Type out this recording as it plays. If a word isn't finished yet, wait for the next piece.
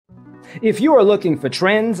If you are looking for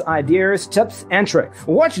trends, ideas, tips, and tricks,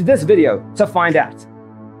 watch this video to find out.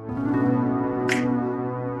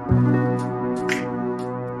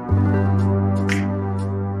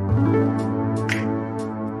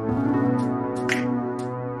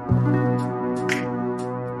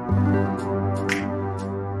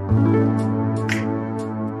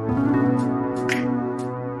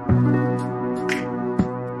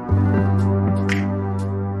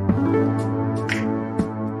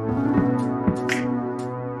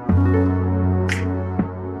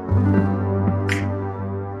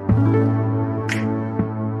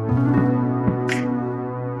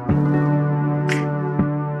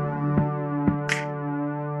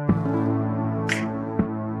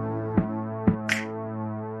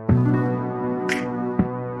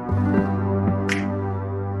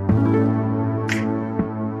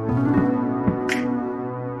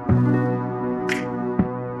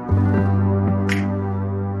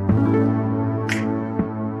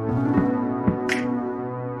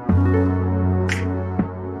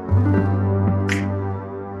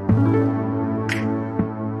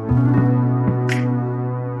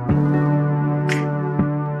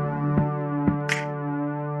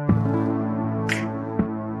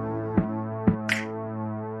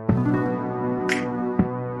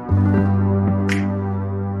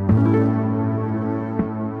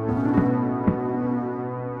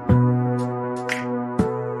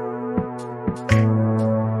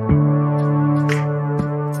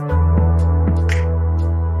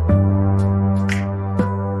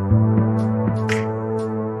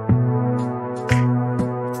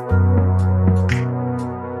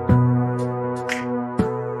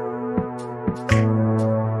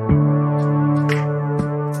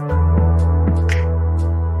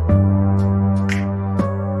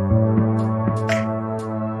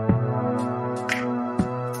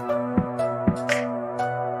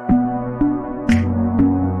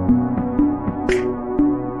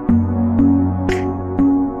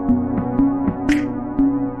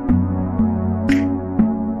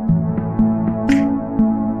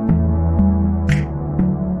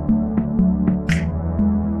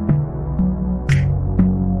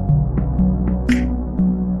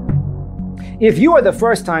 If you are the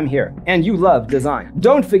first time here and you love design,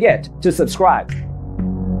 don't forget to subscribe.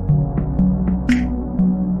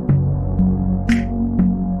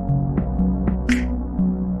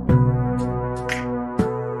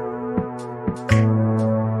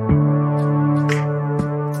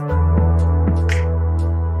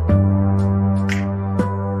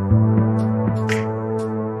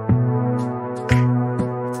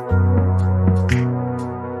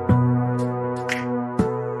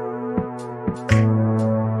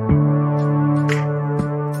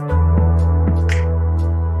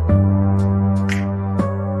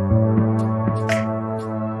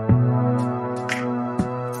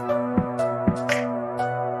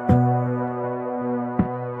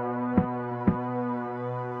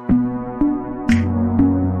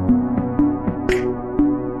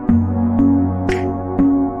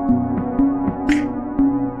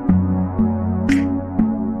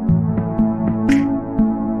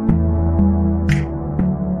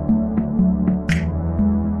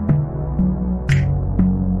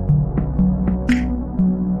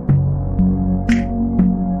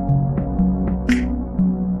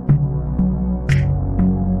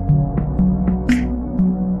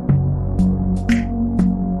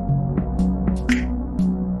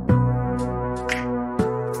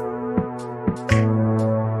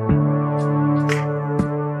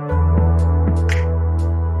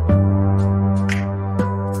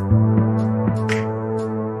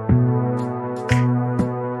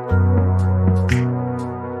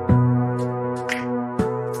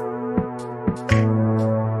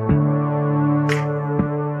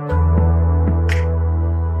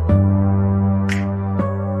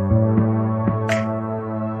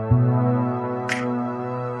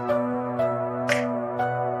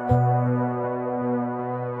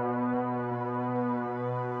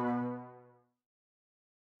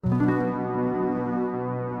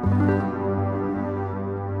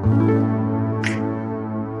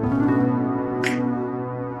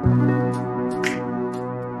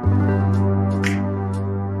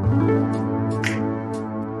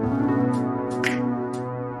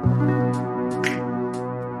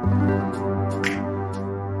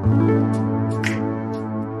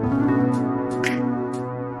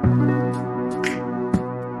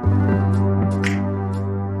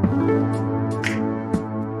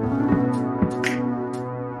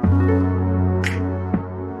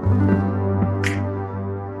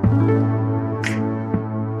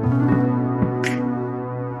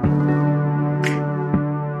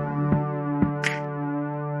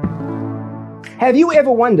 Have you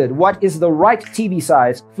ever wondered what is the right TV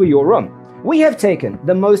size for your room? We have taken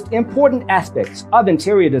the most important aspects of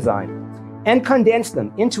interior design and condensed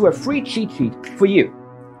them into a free cheat sheet for you.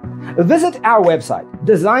 Visit our website,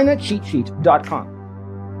 designercheatsheet.com.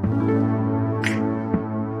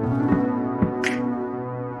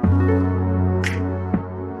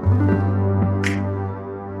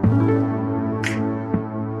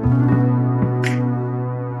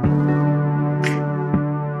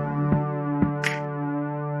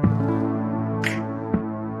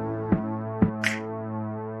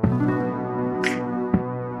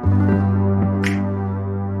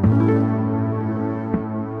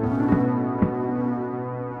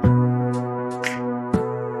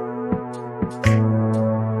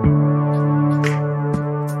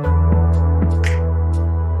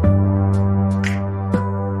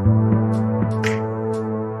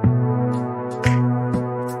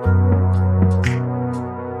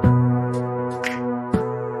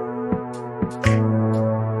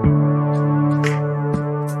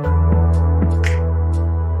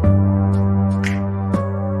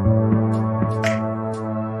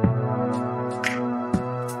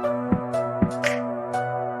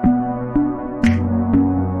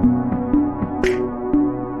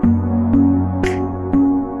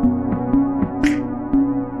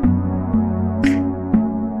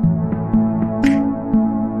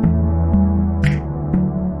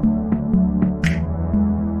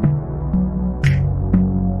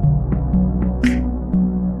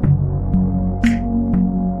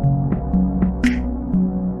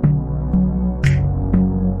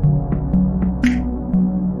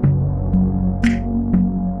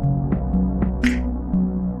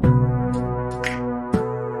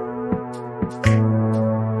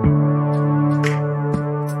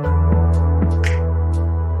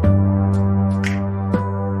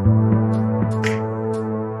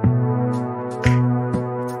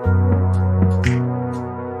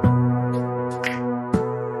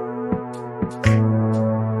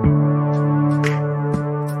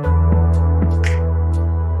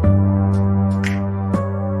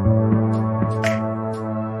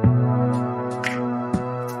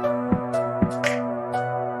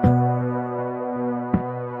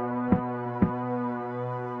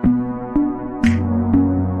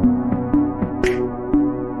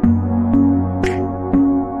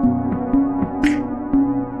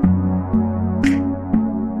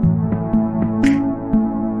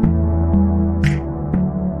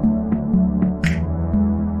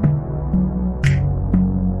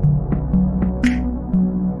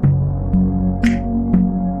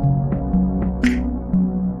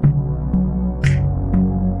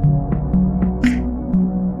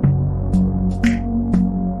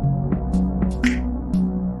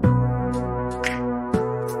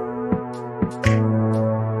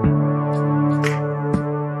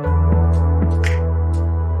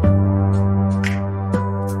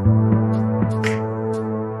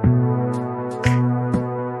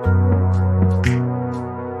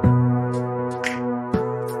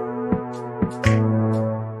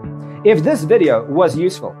 If this video was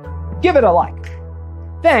useful, give it a like.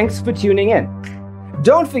 Thanks for tuning in.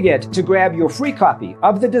 Don't forget to grab your free copy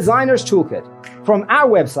of the Designer's Toolkit from our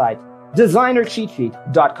website,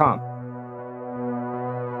 designercheatsheet.com.